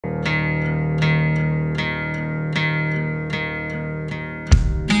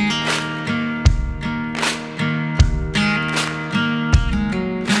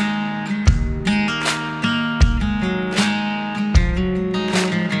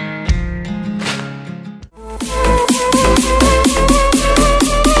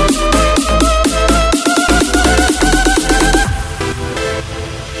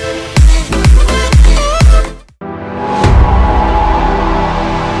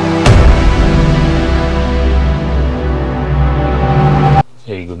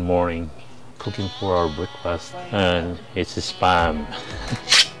morning, cooking for our breakfast, and it's spam.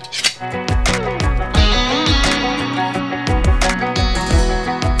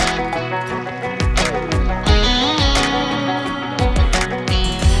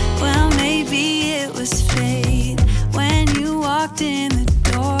 Well, maybe it was fate when you walked in the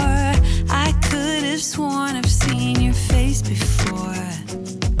door. I could have sworn I've seen your face before.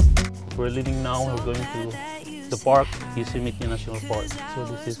 We're leaving now. We're going to the park, Yosemite National Park. So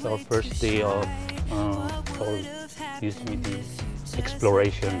this is our first day of Yosemite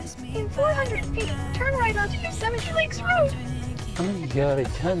exploration. In 400 feet, turn right onto Yosemite Lakes Road. Oh my god, I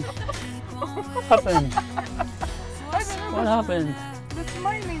can't. What happened? What happened? That's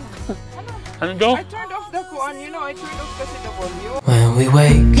my name. Ano go? I turned off the kuan, you know, I turned off the volume. When we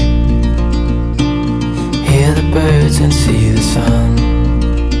wake, hear the birds and see the sun.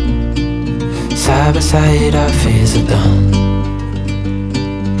 Side by side our fears are done.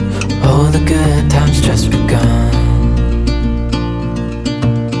 Oh, the good times just begun.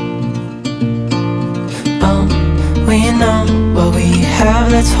 We know what we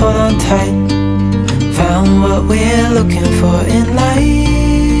have, let's hold on tight. Found what we're looking for in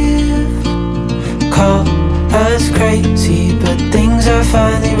life. Call us crazy, but things are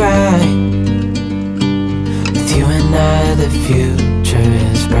finally right. With you and I, the future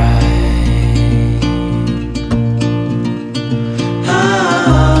is bright.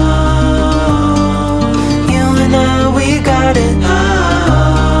 You and I, we got it.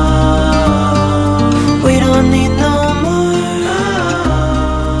 We don't need no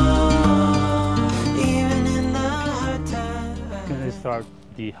start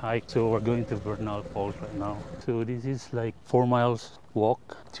the hike. So we're going to Vernal Falls right now. So this is like 4 miles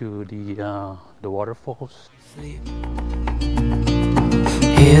walk to the waterfalls. Hear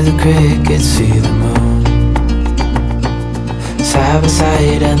the crickets, see the moon. Side by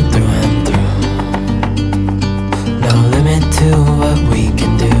side and through. No limit to what we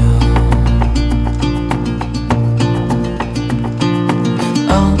can do.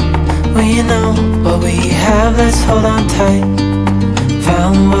 Oh, we know what we have, let's hold on tight.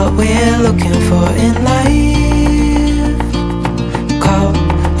 Found what we're looking for in life. Call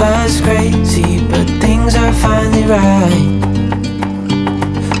us crazy, but things are finally right.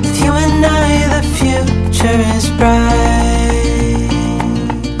 With you and I, the future is bright.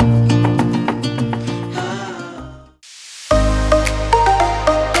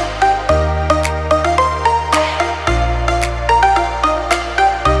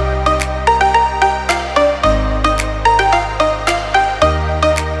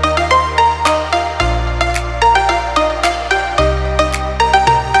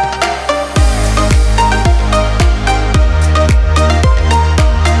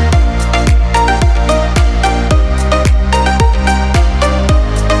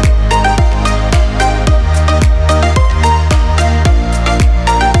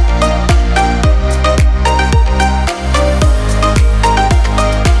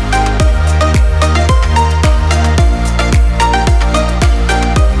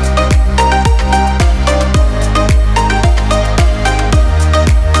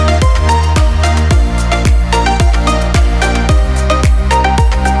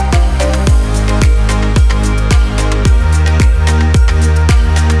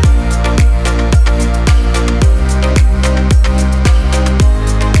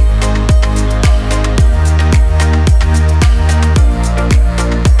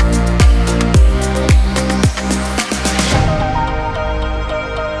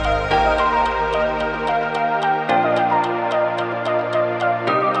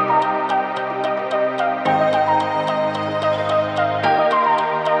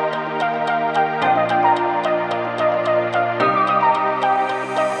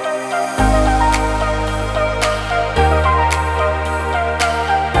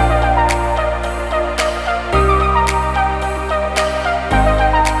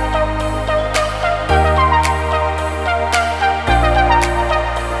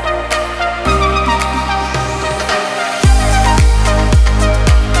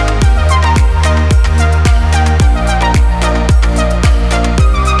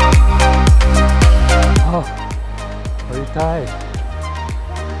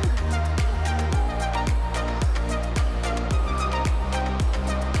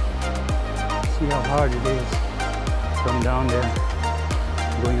 See how hard it is from down there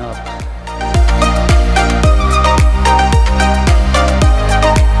going up.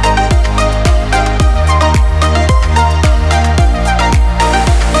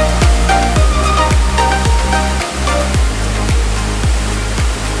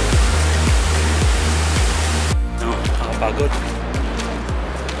 Pagod.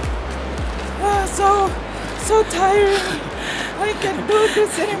 So tiring. I can't do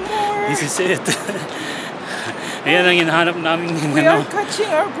this anymore. This is it. Ayan ang hinahanap namin. We are catching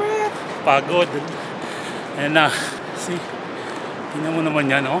our breath. Pagod. Ayan na. See? Tingnan mo naman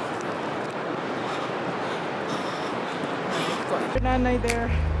yan, oh. Nanay there.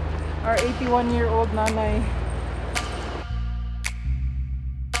 Our 81-year-old nanay.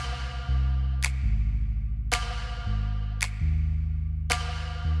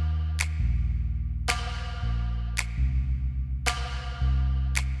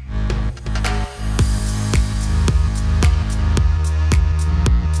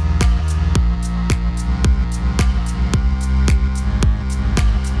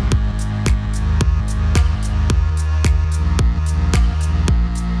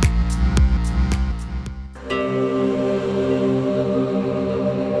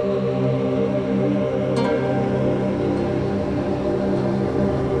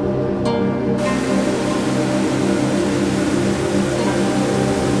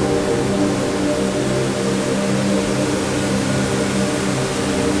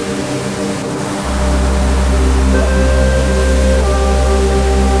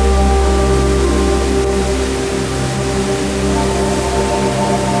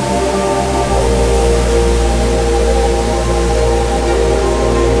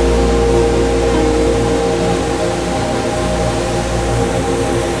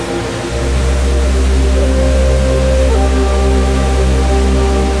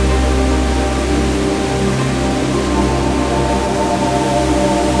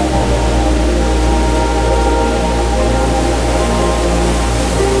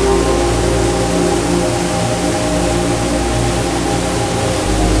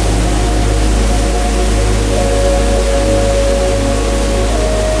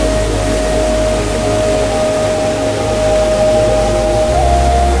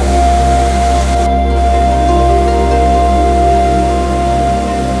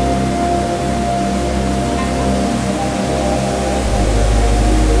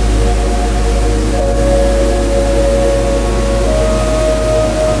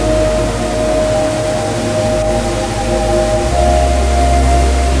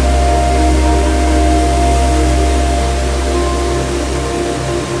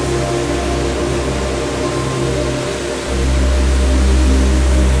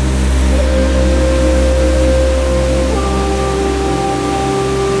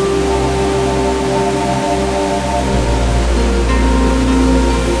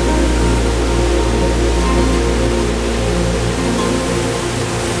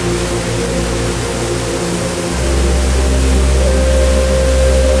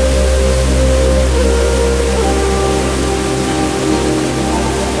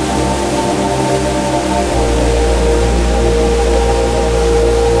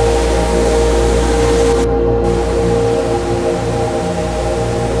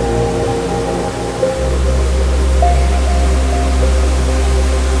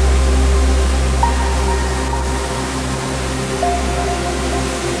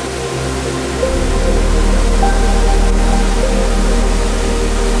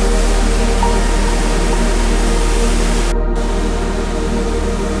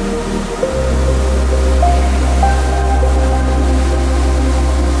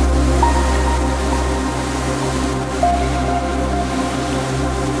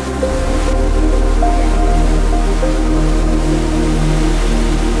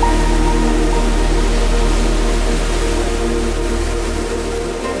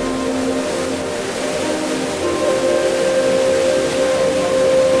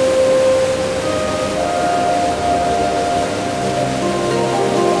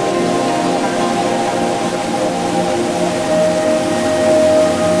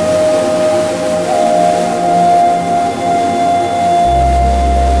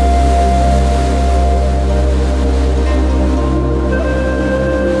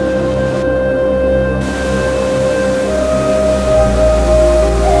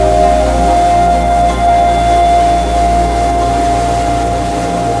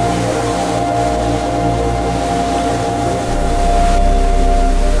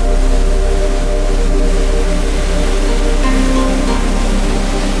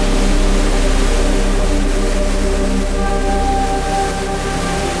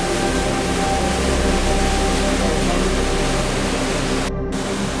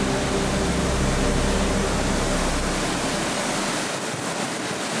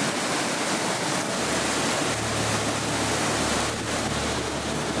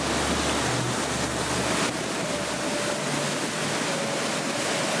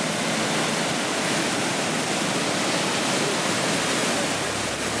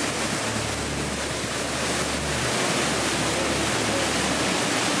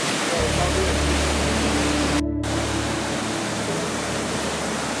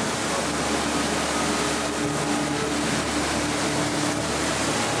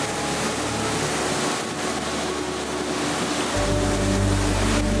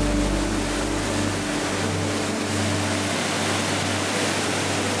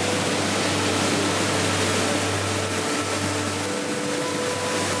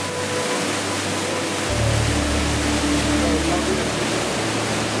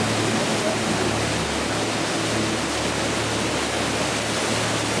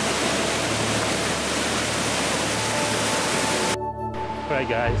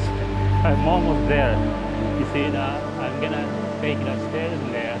 Alright guys, I'm almost there. You see that? I'm gonna take the stairs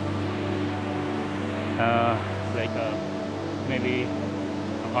there. Like maybe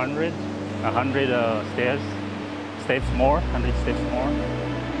 100 steps more, 100 steps more.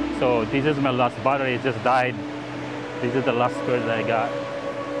 So this is my last battery, it just died. This is the last spare that I got.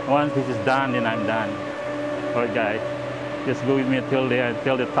 Once this is done, then I'm done. Alright guys, just go with me till there,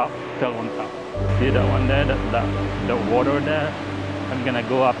 till the top, till on top. See that one there, the water there? I'm gonna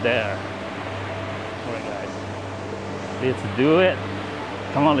go up there. Alright guys, let's do it.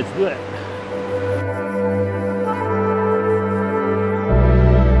 Come on, let's do it.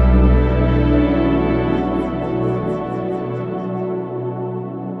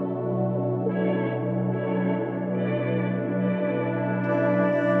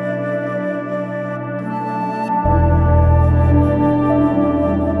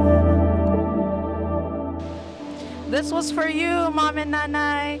 This was for you, Mom and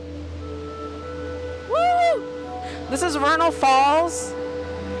Nanai. Woo! This is Vernal Falls.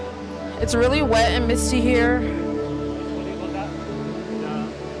 It's really wet and misty here.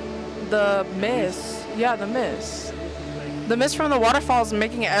 The mist. Yeah, the mist. The mist from the waterfalls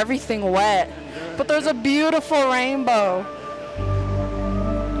making everything wet. But there's a beautiful rainbow.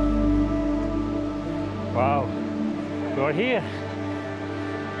 Wow, we're here.